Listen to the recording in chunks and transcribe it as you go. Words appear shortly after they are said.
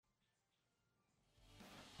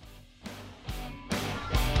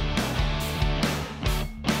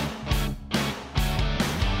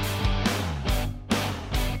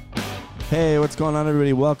Hey, what's going on,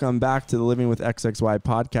 everybody? Welcome back to the Living with XXY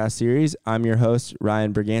podcast series. I'm your host,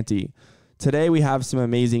 Ryan Briganti. Today, we have some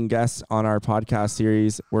amazing guests on our podcast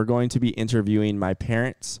series. We're going to be interviewing my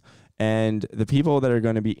parents, and the people that are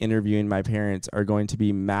going to be interviewing my parents are going to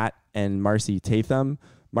be Matt and Marcy Tatham.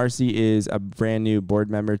 Marcy is a brand new board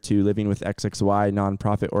member to Living with XXY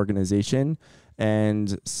nonprofit organization.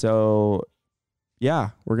 And so,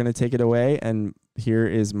 yeah, we're going to take it away, and here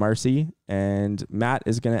is Marcy, and Matt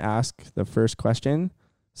is going to ask the first question.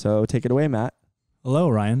 So take it away, Matt. Hello,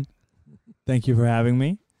 Ryan. Thank you for having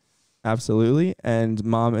me. Absolutely. And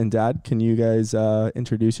Mom and Dad, can you guys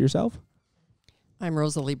introduce yourself? I'm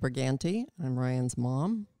Rosalie Briganti. I'm Ryan's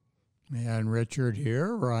mom. And Richard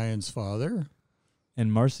here, Ryan's father.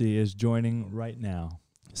 And Marcy is joining right now.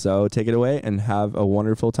 So take it away and have a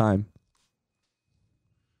wonderful time.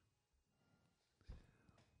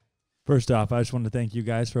 First off, I just want to thank you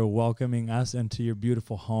guys for welcoming us into your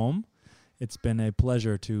beautiful home. It's been a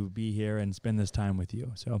pleasure to be here and spend this time with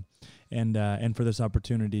you. So, and for this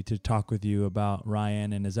opportunity to talk with you about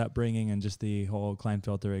Ryan and his upbringing and just the whole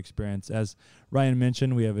Kleinfelter experience. As Ryan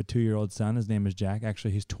mentioned, we have a 2-year-old son. His name is Jack.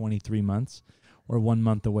 Actually, he's 23 months. We're 1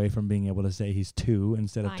 month away from being able to say he's 2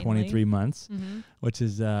 instead of 23 months, which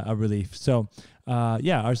is a relief. So,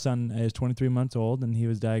 our son is 23 months old, and he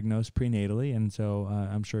was diagnosed prenatally. And so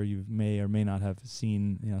I'm sure you may or may not have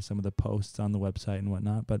seen some of the posts on the website and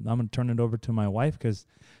whatnot. But I'm going to turn it over to my wife because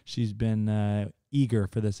she's been eager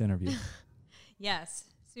for this interview. Yes,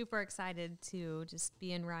 super excited to just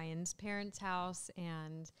be in Ryan's parents' house.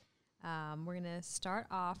 And we're going to start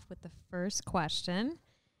off with the first question.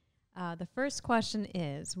 The first question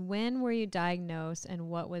is, when were you diagnosed and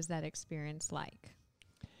what was that experience like?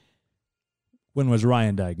 When was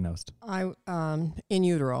Ryan diagnosed? I in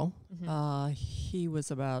utero. He was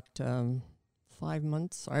about 5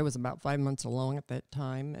 months. I was about 5 months along at that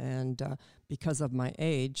time, and because of my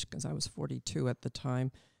age, because I was 42 at the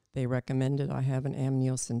time, they recommended I have an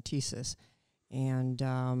amniocentesis, and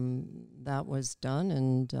that was done,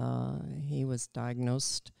 and he was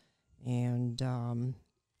diagnosed, and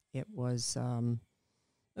it was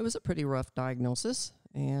a pretty rough diagnosis,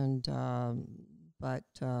 and but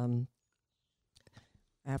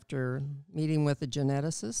after meeting with a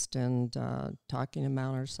geneticist and talking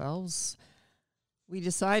about ourselves, we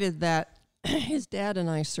decided that his dad and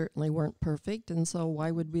I certainly weren't perfect, and so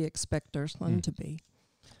why would we expect our son to be?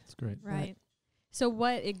 That's great. Right. So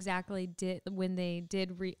what exactly when they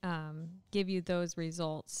did give you those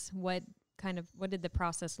results, what did the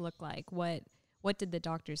process look like? What did the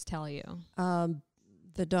doctors tell you?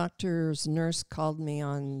 The doctor's nurse called me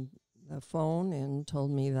on the phone and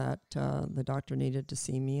told me that the doctor needed to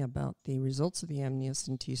see me about the results of the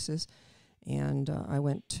amniocentesis. And I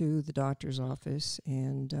went to the doctor's office,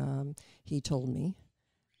 and he told me.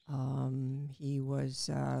 He was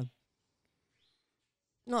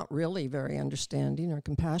not really very understanding or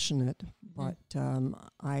compassionate, but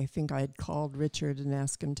I think I had called Richard and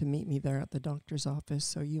asked him to meet me there at the doctor's office,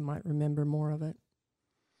 so you might remember more of it.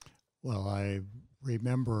 Well, I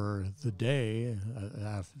remember the day,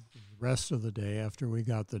 the rest of the day after we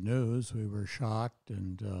got the news. We were shocked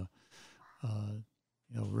and,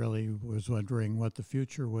 really was wondering what the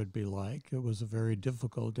future would be like. It was a very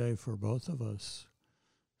difficult day for both of us.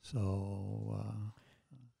 So...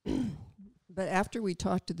 But after we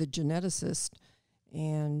talked to the geneticist,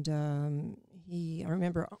 and I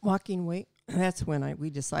remember walking away. That's when we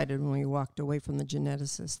decided when we walked away from the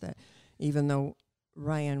geneticist that even though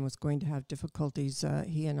Ryan was going to have difficulties,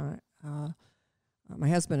 he and I, my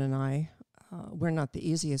husband and I, we're not the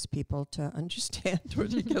easiest people to understand or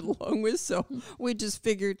to get along with. So we just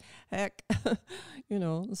figured, heck,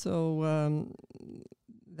 So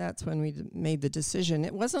that's when we made the decision.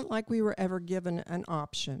 It wasn't like we were ever given an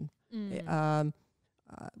option.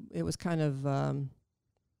 It was kind of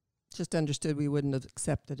just understood we wouldn't have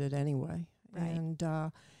accepted it anyway. Right. And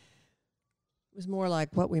it was more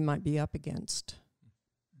like what we might be up against.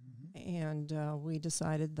 And we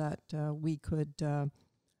decided that we could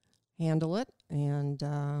handle it. And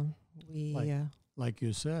like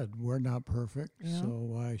you said, we're not perfect, Yeah. so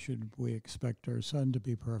why should we expect our son to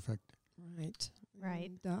be perfect? Right.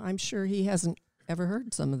 Right. And, I'm sure he hasn't ever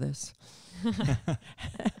heard some of this.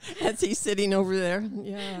 As he's sitting over there.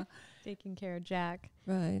 Yeah. Taking care of Jack.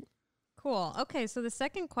 Right. Cool. Okay, so the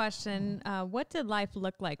second question, what did life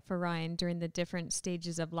look like for Ryan during the different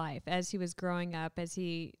stages of life as he was growing up, as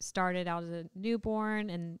he started out as a newborn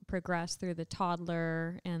and progressed through the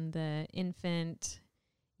toddler and the infant,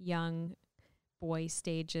 young boy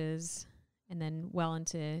stages, and then well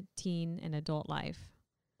into teen and adult life?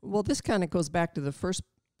 Well, this kind of goes back to the first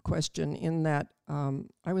question in that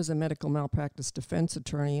I was a medical malpractice defense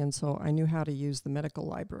attorney, and so I knew how to use the medical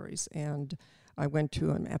libraries. And I went to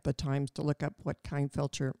them at the time to look up what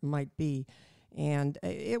Klinefelter might be. And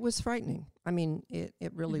it was frightening. I mean,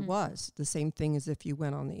 it really was. The same thing as if you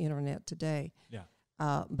went on the internet today.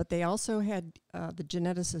 Yeah. But they also had, the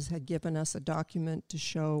geneticists had given us a document to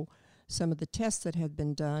show some of the tests that had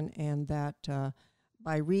been done, and that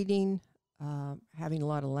by reading, having a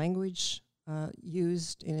lot of language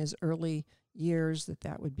used in his early years,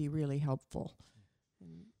 that would be really helpful.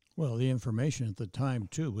 Well, the information at the time,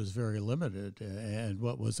 too, was very limited, and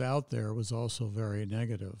what was out there was also very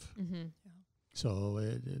negative. Mm-hmm. So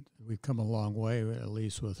we've come a long way, at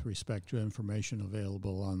least with respect to information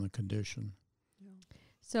available on the condition.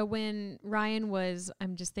 So when Ryan was,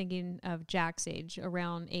 I'm just thinking of Jack's age,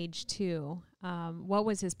 around age 2, what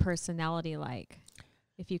was his personality like,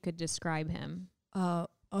 if you could describe him?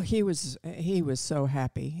 He was so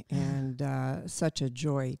happy and such a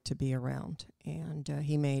joy to be around, and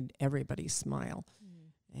he made everybody smile.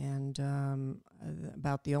 And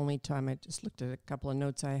about the only time, I just looked at a couple of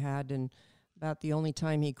notes I had, and about the only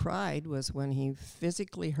time he cried was when he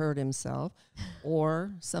physically hurt himself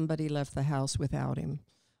or somebody left the house without him.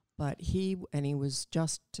 But he was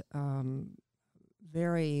just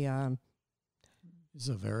very... He's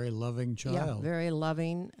a very loving child. Yeah, very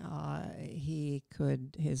loving.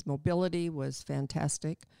 His mobility was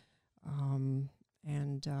fantastic.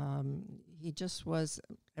 He just was,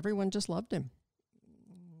 everyone just loved him.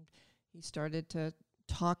 He started to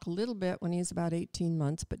talk a little bit when he was about 18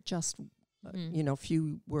 months, but just,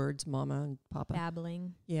 few words, mama and papa.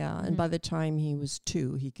 Babbling. Yeah, and by the time he was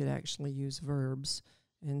 2, he could actually use verbs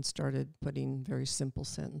and started putting very simple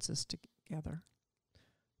sentences together.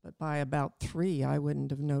 But by about 3, I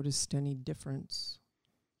wouldn't have noticed any difference.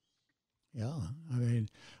 Yeah, I mean,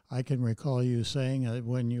 I can recall you saying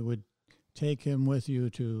when you would take him with you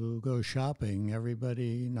to go shopping,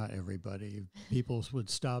 not everybody, people would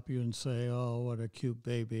stop you and say, "Oh, what a cute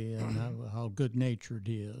baby," and how good-natured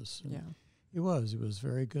he is. And yeah. He was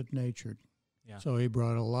very good-natured. Yeah. So he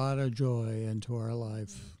brought a lot of joy into our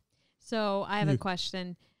life. So I have a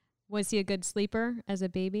question. Was he a good sleeper as a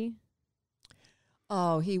baby?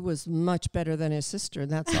 Oh, he was much better than his sister.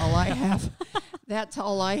 That's all I have. That's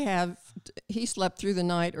all I have. He slept through the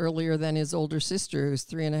night earlier than his older sister, who's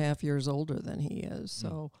 3.5 years older than he is.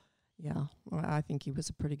 So, yeah, I think he was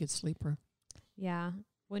a pretty good sleeper. Yeah.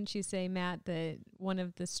 Wouldn't you say, Matt, that one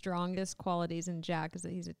of the strongest qualities in Jack is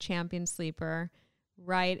that he's a champion sleeper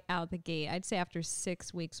right out the gate? I'd say after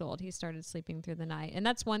 6 weeks old, he started sleeping through the night. And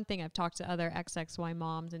that's one thing I've talked to other XXY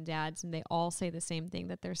moms and dads, and they all say the same thing,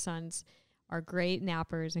 that their sons are great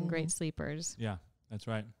nappers and great sleepers. Yeah, that's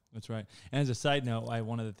right. That's right. And as a side note,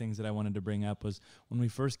 one of the things that I wanted to bring up was when we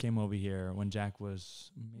first came over here, when Jack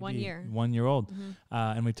was maybe 1 year old,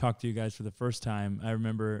 and we talked to you guys for the first time. I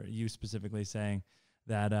remember you specifically saying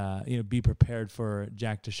that, be prepared for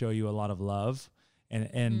Jack to show you a lot of love.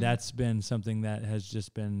 And that's been something that has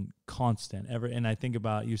just been constant and I think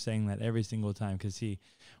about you saying that every single time, because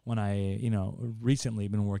when I, recently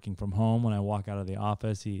been working from home, when I walk out of the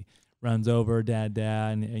office, he runs over, dad,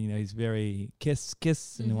 and he's very kiss,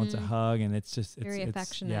 and he wants a hug, and it's very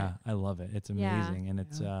affectionate. Yeah, I love it. It's amazing, and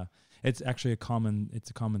it's actually a common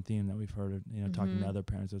theme that we've heard, talking to other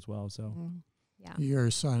parents as well. So, yeah, your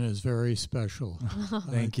son is very special.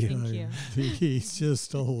 Thank you. Thank you. He's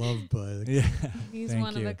just a love bug. Yeah, he's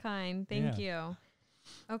one of a kind. Thank you.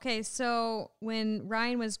 Okay, so when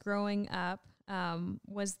Ryan was growing up,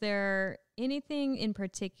 was there anything in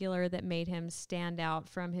particular that made him stand out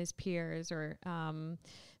from his peers, or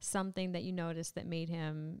something that you noticed that made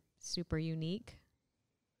him super unique?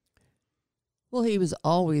 Well, he was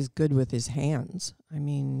always good with his hands. I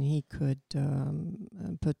mean, he could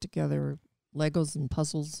put together Legos and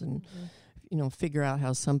puzzles and, figure out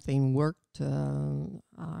how something worked.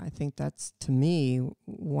 I think that's, to me,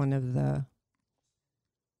 one of the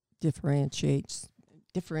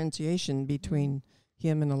differentiation between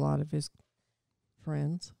him and a lot of his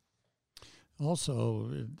friends.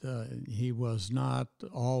 Also, he was not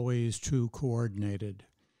always too coordinated.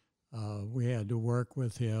 We had to work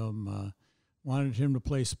with him. Wanted him to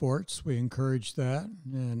play sports. We encouraged that,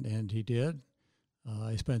 and he did.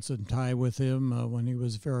 I spent some time with him when he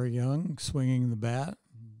was very young, swinging the bat,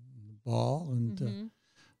 the ball, and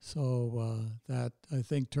so that, I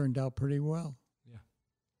think, turned out pretty well.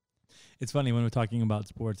 It's funny when we're talking about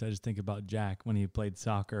sports, I just think about Jack when he played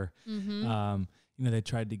soccer. they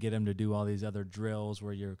tried to get him to do all these other drills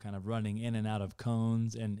where you're kind of running in and out of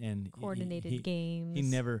cones and Coordinated games.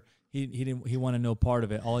 He wanted no part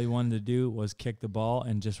of it. All he wanted to do was kick the ball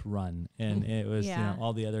and just run. And it was,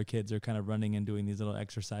 all the other kids are kind of running and doing these little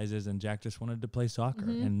exercises, and Jack just wanted to play soccer,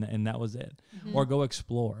 and that was it. Or go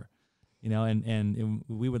explore, and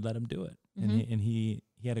we would let him do it. And he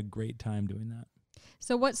had a great time doing that.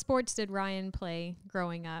 So what sports did Ryan play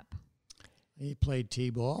growing up? He played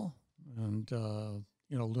t-ball and,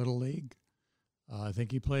 Little League. I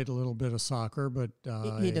think he played a little bit of soccer, but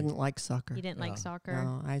he didn't like soccer. He didn't like soccer.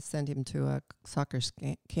 No, I sent him to a soccer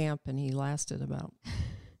camp, and he lasted about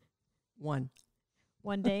one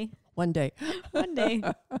day. One day. One day.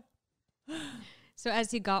 So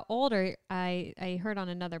as he got older, I heard on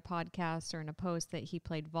another podcast or in a post that he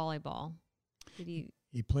played volleyball. Did he?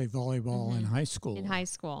 He played volleyball in high school. In high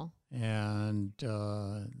school. And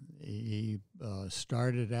he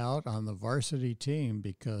started out on the varsity team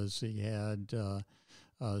because he had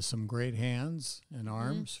some great hands and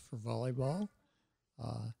arms for volleyball.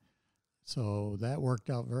 So that worked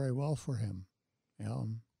out very well for him.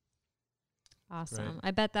 Awesome. Right.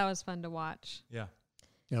 I bet that was fun to watch. Yeah.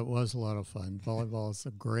 It was a lot of fun. Volleyball is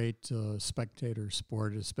a great spectator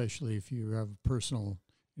sport, especially if you have personal,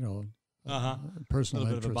 personal a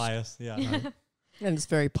little interest. bit of a bias. Yeah. Right. And it's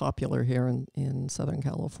very popular here in Southern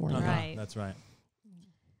California. Right. That's right.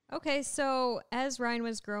 Okay, so as Ryan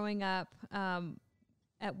was growing up,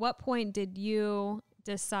 at what point did you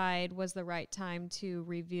decide was the right time to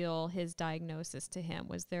reveal his diagnosis to him?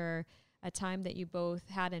 Was there a time that you both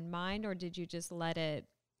had in mind, or did you just let it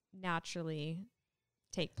naturally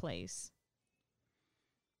take place?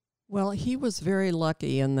 Well, he was very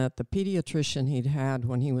lucky in that the pediatrician he'd had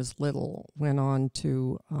when he was little went on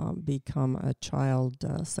to become a child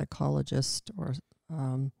psychologist or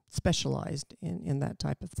specialized in that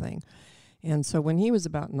type of thing. And so when he was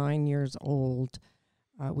about 9 years old,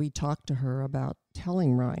 we talked to her about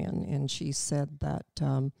telling Ryan, and she said that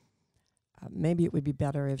maybe it would be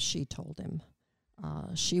better if she told him.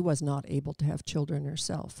 She was not able to have children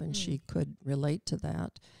herself, and she could relate to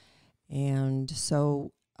that. And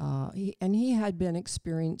so he had been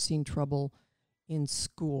experiencing trouble in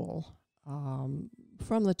school.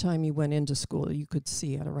 From the time he went into school, you could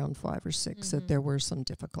see at around 5 or 6 that there were some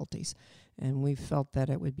difficulties. And we felt that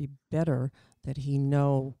it would be better that he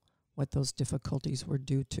know what those difficulties were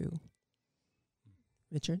due to.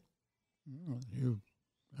 Richard? You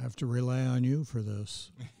have to rely on you for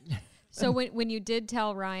this. So when you did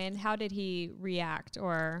tell Ryan, how did he react,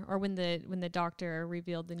 or when the doctor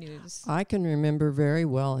revealed the news? I can remember very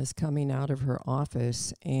well his coming out of her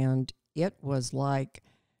office, and it was like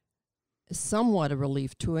somewhat a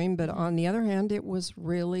relief to him, but on the other hand, it was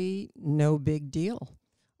really no big deal.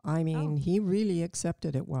 I mean, he really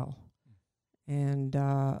accepted it well. And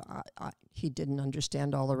he didn't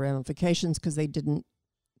understand all the ramifications because they didn't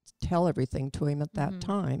tell everything to him at that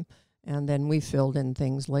time. And then we filled in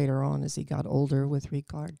things later on as he got older with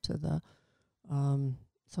regard to the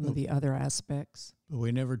some of the other aspects. But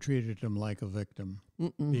we never treated him like a victim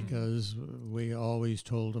because we always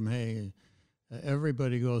told him, hey,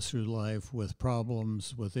 everybody goes through life with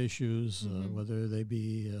problems, with issues, whether they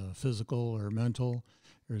be physical or mental.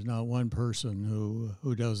 There's not one person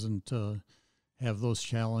who doesn't have those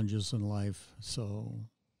challenges in life. So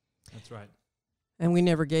that's right. And we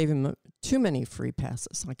never gave him too many free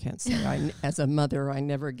passes. I can't say. As a mother, I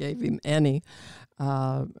never gave him any.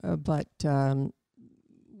 But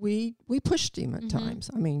we pushed him at times.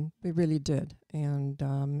 I mean, we really did.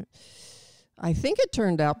 And I think it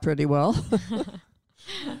turned out pretty well.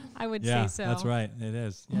 I would say so. That's right. It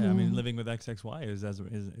is. Yeah, I mean, living with XXY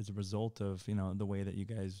is a result of the way that you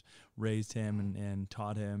guys raised him and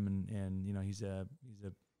taught him, and he's a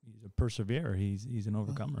perseverer. He's an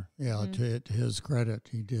overcomer. Yeah, to his credit,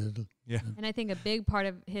 he did. Yeah. And I think a big part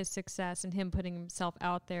of his success and him putting himself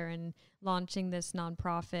out there and launching this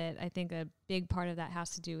nonprofit, I think a big part of that has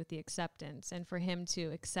to do with the acceptance, and for him to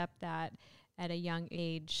accept that at a young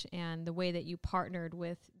age, and the way that you partnered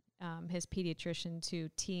with his pediatrician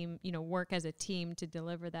to work as a team to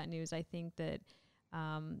deliver that news. I think that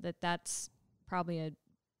that's probably a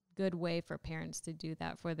good way for parents to do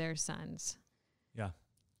that for their sons. Yeah,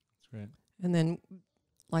 that's great. And then,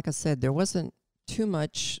 like I said, there wasn't too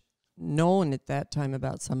much known at that time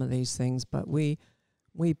about some of these things, but we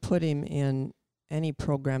put him in any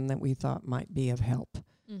program that we thought might be of help.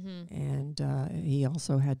 And he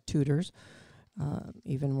also had tutors,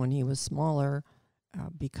 even when he was smaller,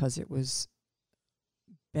 because it was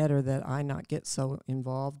better that I not get so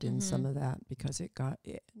involved in some Mhm. of that, because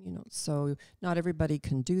so not everybody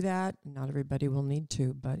can do that. Not everybody will need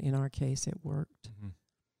to, but in our case, it worked. Mm-hmm.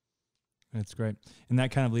 That's great. And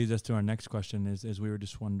that kind of leads us to our next question is we were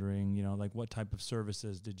just wondering, like what type of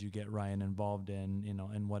services did you get Ryan involved in,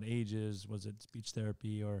 and what ages? Was it speech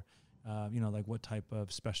therapy or, like what type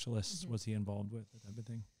of specialists was he involved with, that type of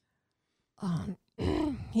thing?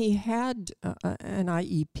 He had an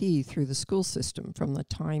IEP through the school system from the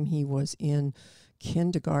time he was in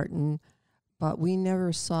kindergarten, but we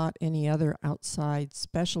never sought any other outside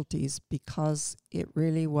specialties because it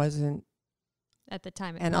really wasn't At the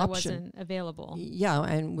time, it an kinda option. wasn't available. Yeah,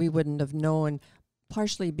 and we wouldn't have known,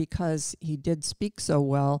 partially because he did speak so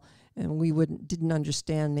well, and we didn't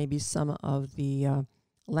understand maybe some of the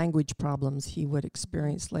language problems he would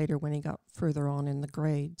experience later when he got further on in the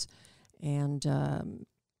grades. And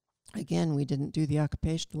again, we didn't do the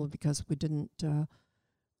occupational because we didn't.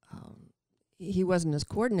 He wasn't as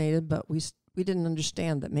coordinated, but we didn't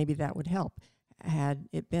understand that maybe that would help. Had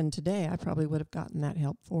it been today, I probably would have gotten that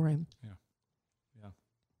help for him. Yeah.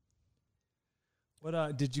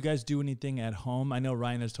 What did you guys do anything at home? I know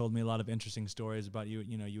Ryan has told me a lot of interesting stories about you.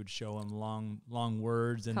 You would show him long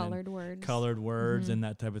words and Colored words. colored words Mhm. and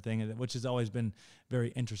that type of thing, which has always been very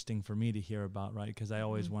interesting for me to hear about, right? Because I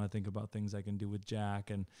always want to think about things I can do with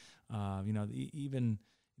Jack, and even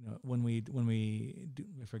when we do,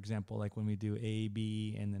 for example, like when we do A,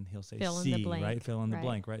 B, and then he'll say Fill in C, the blank. right? Fill in the Right.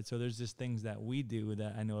 blank, right? So there's just things that we do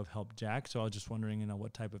that I know have helped Jack. So I was just wondering,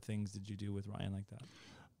 what type of things did you do with Ryan like that?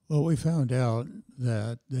 Well, we found out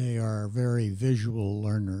that they are very visual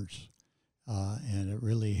learners, and it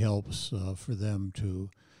really helps for them to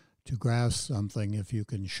grasp something if you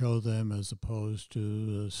can show them as opposed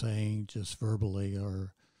to saying just verbally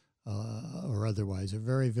or otherwise. They're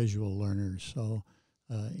very visual learners. So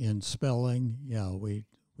in spelling, we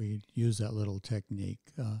use that little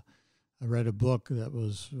technique. I read a book that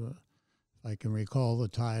was, if I can recall the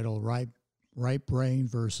title, Right Brain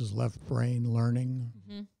versus Left Brain Learning.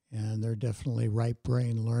 Mm-hmm. And they're definitely right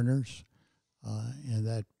brain learners. And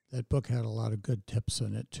that book had a lot of good tips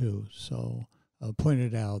in it too. So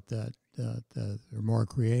pointed out that they're more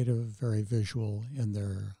creative, very visual in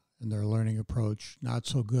their learning approach, not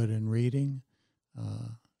so good in reading.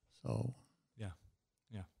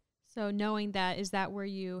 So knowing that, is that where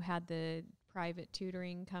you had the private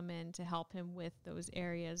tutoring come in to help him with those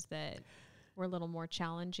areas that were a little more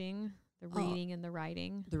challenging, the reading and the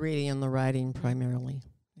writing? The reading and the writing primarily,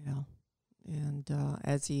 yeah. And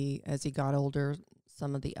as he got older,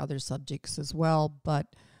 some of the other subjects as well, but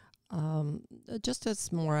just as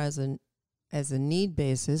more as a need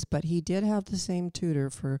basis. But he did have the same tutor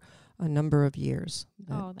for a number of years.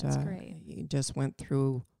 That's great. He just went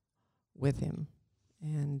through with him,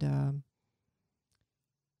 and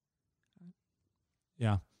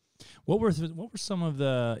Yeah. What were some of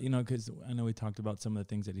the, because I know we talked about some of the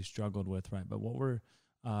things that he struggled with, right? But what were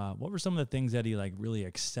some of the things that he like really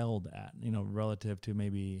excelled at, relative to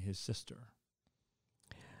maybe his sister?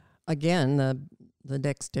 again, the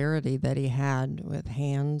dexterity that he had with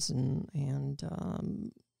hands, and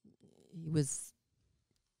he was.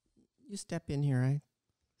 You step in here,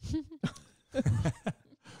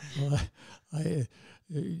 Well,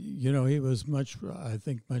 he was much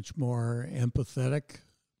more empathetic,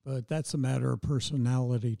 but that's a matter of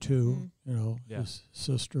personality too. Yeah. His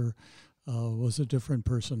sister was a different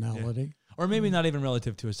personality. Or maybe not even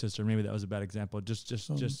relative to his sister. Maybe that was a bad example.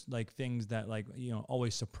 Just like things that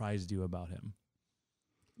always surprised you about him.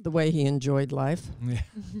 The way he enjoyed life, Yeah.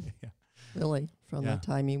 really, from Yeah. the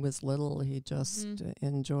time he was little, he just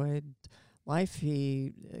enjoyed life.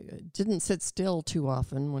 He didn't sit still too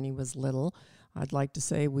often when he was little. I'd like to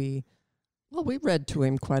say we read to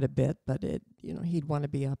him quite a bit, but he'd want to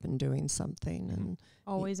be up and doing something, and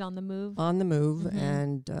Always on the move.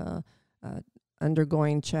 and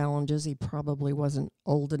undergoing challenges he probably wasn't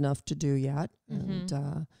old enough to do yet, and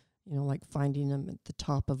like finding him at the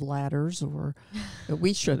top of ladders, or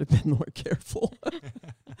we should have been more careful.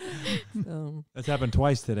 That's happened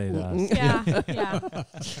twice today to us. Yeah.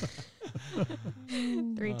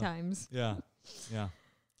 3 times. Yeah.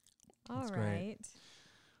 All That's right. great.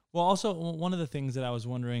 Well, also one of the things that I was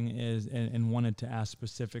wondering is, and wanted to ask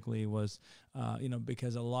specifically was,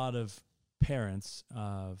 because a lot of parents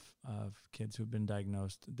of kids who've been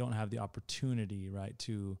diagnosed don't have the opportunity, right,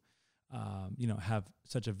 to, have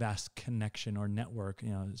such a vast connection or network,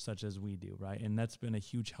 such as we do, right? And that's been a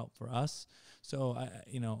huge help for us. So,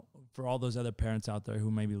 for all those other parents out there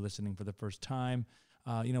who may be listening for the first time,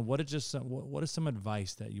 what is some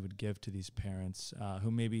advice that you would give to these parents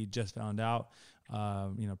who maybe just found out,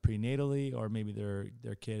 prenatally, or maybe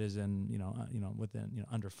their kid is in, within,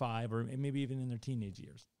 under 5, or maybe even in their teenage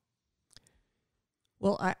years?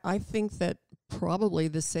 Well, I think that probably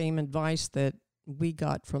the same advice that we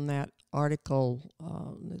got from that article,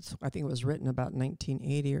 I think it was written about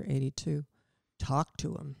 1980 or 82, talk to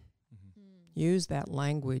them. Mm-hmm. Use that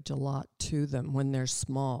language a lot to them when they're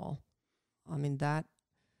small. I mean, that...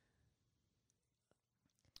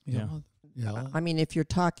 Yeah. Yeah. I mean, if you're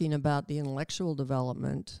talking about the intellectual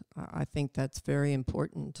development, I think that's very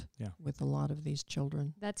important with a lot of these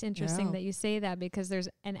children. That's interesting Yeah. that you say that, because there's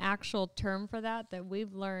an actual term for that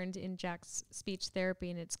we've learned in Jack's speech therapy,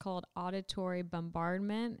 and it's called auditory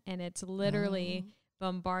bombardment, and it's literally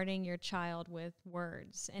bombarding your child with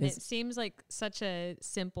words. And it seems like such a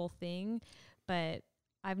simple thing, but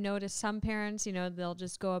I've noticed some parents, they'll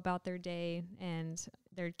just go about their day and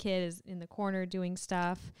their kid is in the corner doing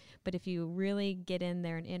stuff. But if you really get in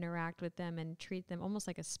there and interact with them and treat them almost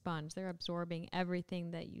like a sponge, they're absorbing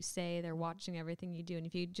everything that you say, they're watching everything you do. And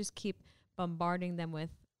if you just keep bombarding them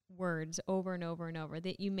with words over and over and over,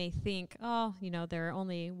 that you may think, they're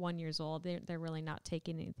only 1 year old, they're really not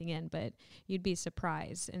taking anything in, but you'd be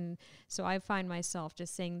surprised. And so I find myself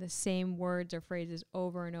just saying the same words or phrases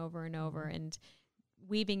over and over and over, and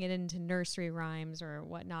weaving it into nursery rhymes or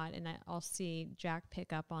whatnot, and I'll see Jack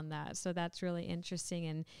pick up on that. So that's really interesting,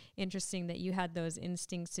 and interesting that you had those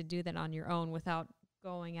instincts to do that on your own without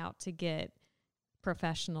going out to get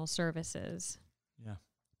professional services. Yeah.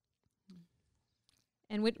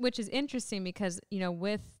 And which is interesting because,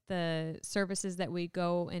 with the services that we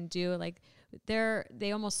go and do, like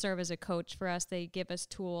they almost serve as a coach for us. They give us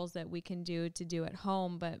tools that we can do at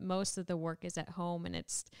home, but most of the work is at home, and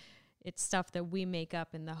it's stuff that we make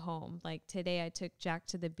up in the home. Like today I took Jack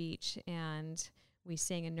to the beach and we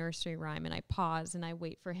sang a nursery rhyme, and I pause and I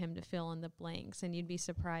wait for him to fill in the blanks. And you'd be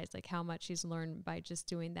surprised like how much he's learned by just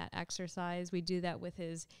doing that exercise. We do that with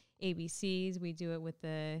his ABCs. We do it with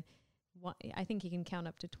I think he can count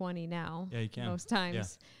up to 20 now. Yeah, he can. Most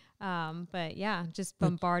times. Yeah. But yeah, just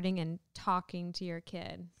bombarding and talking to your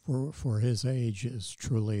kid. For his age is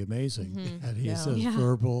truly amazing. Mm-hmm. And he's as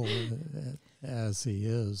verbal as he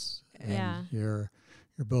is. And you're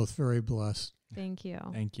both very blessed. Thank you.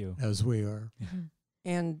 Thank you. As we are. Mm-hmm.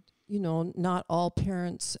 And, not all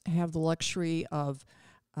parents have the luxury of,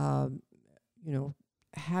 having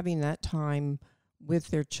that time with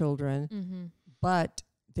their children, Mm-hmm. but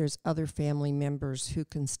there's other family members who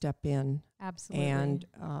can step in. Absolutely. And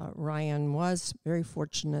Ryan was very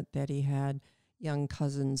fortunate that he had young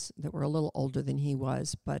cousins that were a little older than he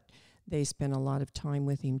was, but they spent a lot of time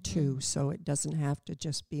with him too. So it doesn't have to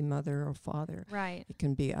just be mother or father. Right. It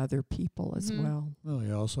can be other people as well. Well,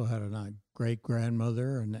 he also had a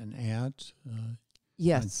great-grandmother and an aunt.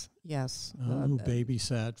 Yes. Who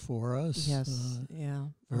babysat for us. Yes.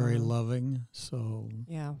 Very loving. So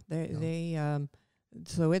yeah,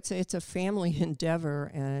 so it's a family endeavor,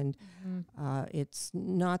 and it's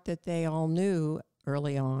not that they all knew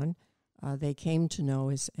early on. They came to know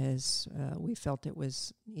as we felt it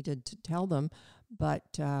was needed to tell them, but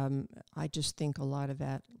I just think a lot of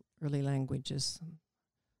that early language is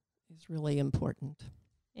really important.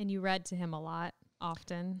 And you read to him a lot,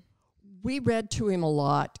 often. We read to him a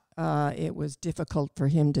lot. It was difficult for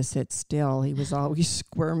him to sit still. He was always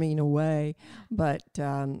squirming away, but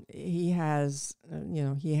he has,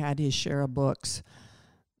 he had his share of books.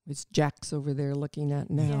 It's Jack's over there looking at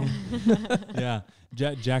now. Yeah.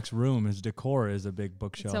 Jack's room, his decor is a big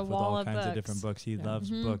bookshelf with all kinds of different books. He loves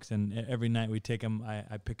books, and every night we take him,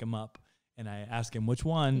 I pick him up, and I ask him which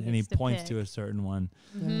one, and he points to a certain one.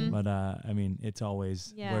 Mm-hmm. But it's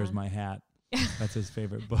always Where's My Hat? That's his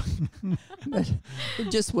favorite book. But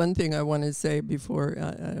just one thing I want to say before,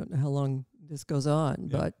 I don't know how long this goes on,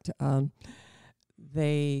 but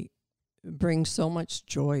they bring so much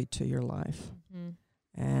joy to your life. Mm-hmm.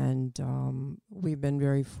 And we've been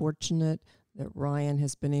very fortunate that Ryan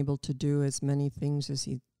has been able to do as many things as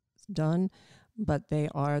he's done, but they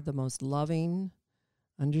are the most loving,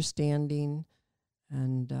 understanding,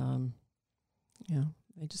 and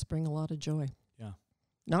they just bring a lot of joy. Yeah.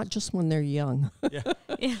 Not just when they're young.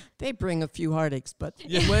 Yeah. They bring a few heartaches, but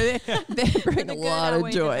Yeah. they bring a lot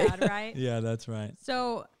of joy. Bad, right? Yeah, that's right.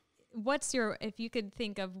 So what's if you could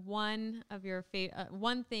think of one of your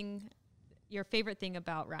one thing, your favorite thing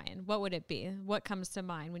about Ryan, what would it be? What comes to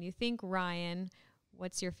mind? When you think Ryan,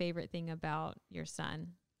 what's your favorite thing about your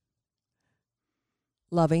son?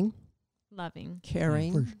 Loving,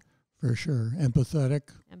 Caring, for sure,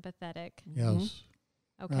 empathetic. empathetic. Yes.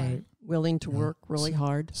 Okay. Right. willing to work really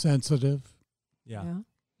hard. Sensitive. Yeah.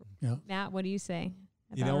 Matt, what do you say?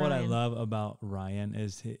 You about know what I Ryan? love about Ryan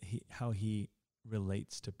is how he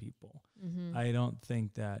relates to people. Mhm. I don't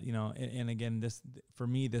think that, and again, this, for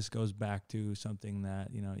me, this goes back to something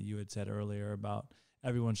that, you had said earlier about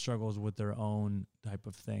everyone struggles with their own type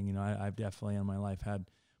of thing. I've definitely in my life had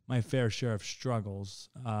my fair share of struggles.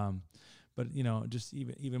 But, just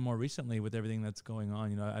even more recently with everything that's going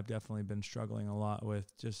on, I've definitely been struggling a lot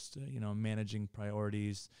with just, managing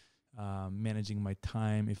priorities, managing my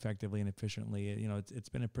time effectively and efficiently. It's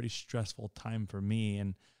been a pretty stressful time for me.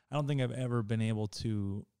 And I don't think I've ever been able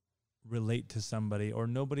to relate to somebody, or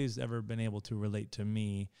nobody's ever been able to relate to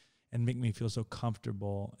me and make me feel so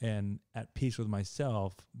comfortable and at peace with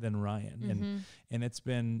myself than Ryan. Mhm. And it's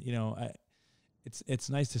been, it's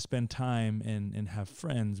nice to spend time and have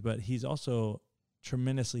friends, but he's also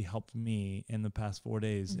tremendously helped me in the past 4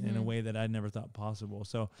 days in a Mhm. way that I never thought possible.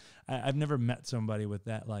 So I've never met somebody with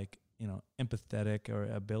that, empathetic or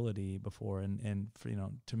ability before. And for,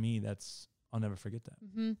 to me, I'll never forget that.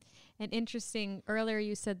 Mm-hmm. And interesting, earlier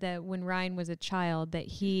you said that when Ryan was a child, that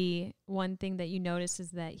one thing that you noticed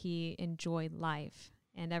is that he enjoyed life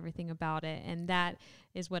and everything about it. And that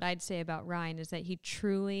is what I'd say about Ryan, is that he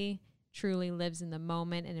truly, truly lives in the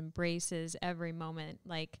moment and embraces every moment.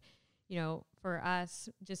 Like, for us,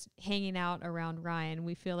 just hanging out around Ryan,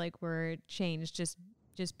 we feel like we're changed. Just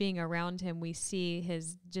being around him, we see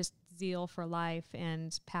his just zeal for life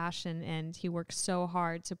and passion, and he works so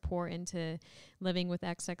hard to pour into living with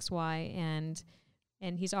XXY, and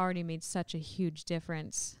he's already made such a huge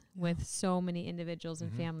difference with so many individuals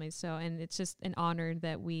and families. So, and it's just an honor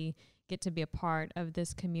that we get to be a part of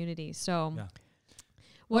this community. So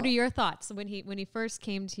what are your thoughts when he first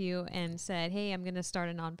came to you and said, "Hey, I'm going to start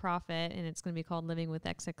a nonprofit and it's going to be called Living with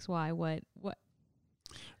XXY"? What?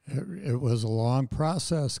 It was a long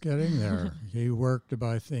process getting there. He worked,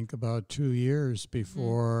 I think, about 2 years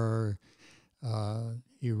before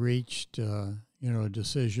he reached, a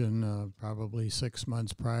decision probably 6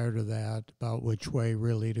 months prior to that about which way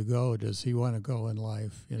really to go. Does he want to go in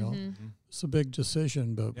life? It's a big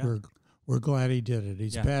decision, but we're glad he did it.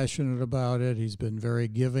 He's passionate about it. He's been very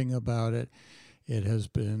giving about it. It has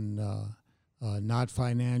been not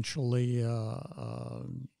financially.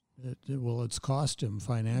 It's cost him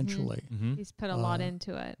financially. He's put a lot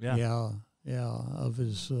into it. Of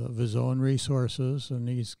his own resources, and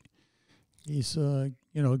he's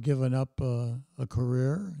given up a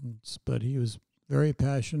career, but he was very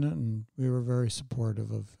passionate, and we were very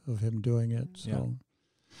supportive of him doing it. So,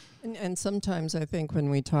 and sometimes I think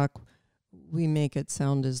when we talk, we make it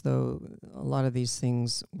sound as though a lot of these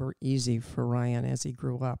things were easy for Ryan as he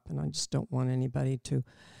grew up, and I just don't want anybody to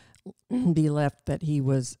be left that he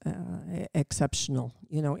was exceptional,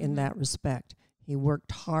 in that respect. He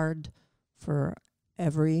worked hard for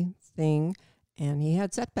everything, and he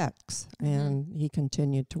had setbacks, and he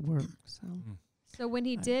continued to work. So when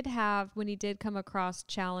he did come across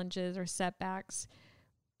challenges or setbacks,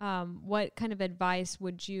 what kind of advice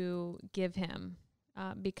would you give him?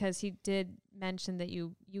 Because he did mention that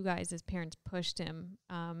you guys as parents pushed him.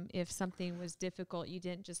 If something was difficult, you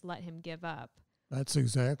didn't just let him give up. That's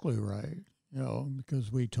exactly right.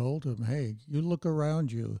 Because we told him, hey, you look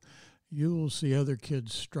around you, you will see other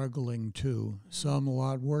kids struggling too. Some a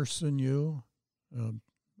lot worse than you,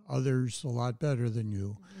 others a lot better than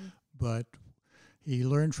you. But he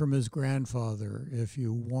learned from his grandfather, if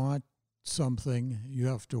you want something, you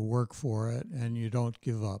have to work for it, and you don't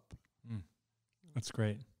give up. That's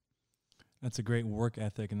great. That's a great work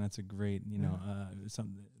ethic, and that's a great,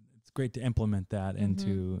 something. It's great to implement that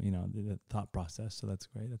into, the thought process. So that's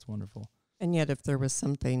great. That's wonderful. And yet, if there was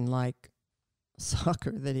something like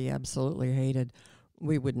soccer that he absolutely hated,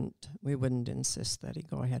 we wouldn't insist that he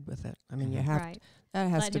go ahead with it. I mean, you have to, that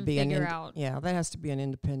has Let to him be figure out. that has to be an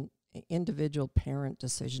independent individual parent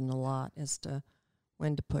decision a lot as to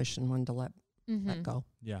when to push and when to let go.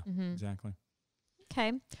 Yeah, exactly.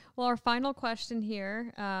 Okay. Well, our final question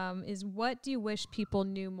here is, what do you wish people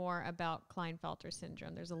knew more about Klinefelter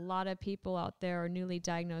syndrome? There's a lot of people out there, or newly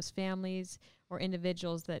diagnosed families or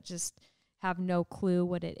individuals, that just have no clue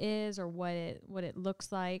what it is or what it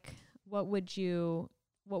looks like. What would you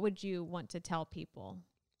want to tell people?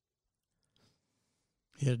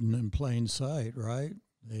 Hidden in plain sight, right?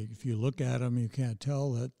 If you look at them, you can't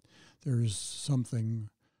tell that there's something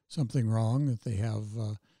wrong, that they have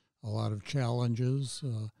a lot of challenges,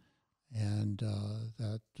 and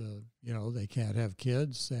that they can't have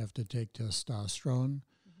kids. They have to take testosterone.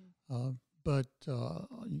 But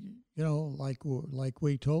like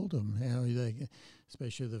we told them,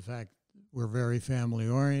 especially the fact we're very family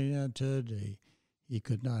oriented. he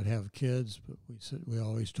could not have kids, but we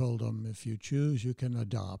always told him, if you choose, you can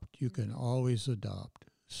adopt. You can always adopt.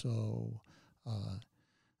 So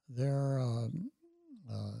there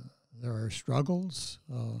are struggles,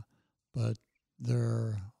 but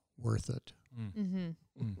they're worth it.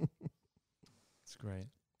 That's great.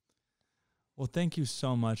 Well, thank you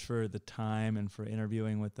so much for the time and for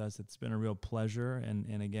interviewing with us. It's been a real pleasure.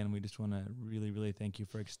 And again, we just want to really, really thank you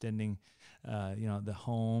for extending, the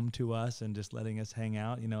home to us and just letting us hang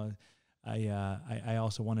out. I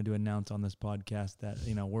also wanted to announce on this podcast that,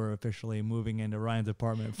 we're officially moving into Ryan's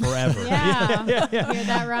apartment forever. Yeah. Hear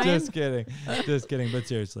that, Ryan? Just kidding. But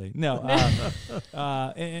seriously, no.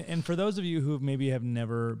 And for those of you who maybe have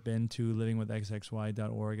never been to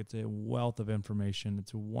livingwithxxy.org, it's a wealth of information.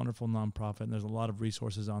 It's a wonderful nonprofit, and there's a lot of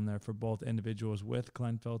resources on there for both individuals with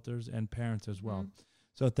Klinefelters and parents as well.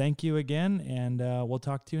 So thank you again, and we'll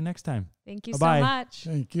talk to you next time. Thank you Bye-bye. so much.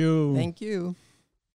 Thank you. Thank you.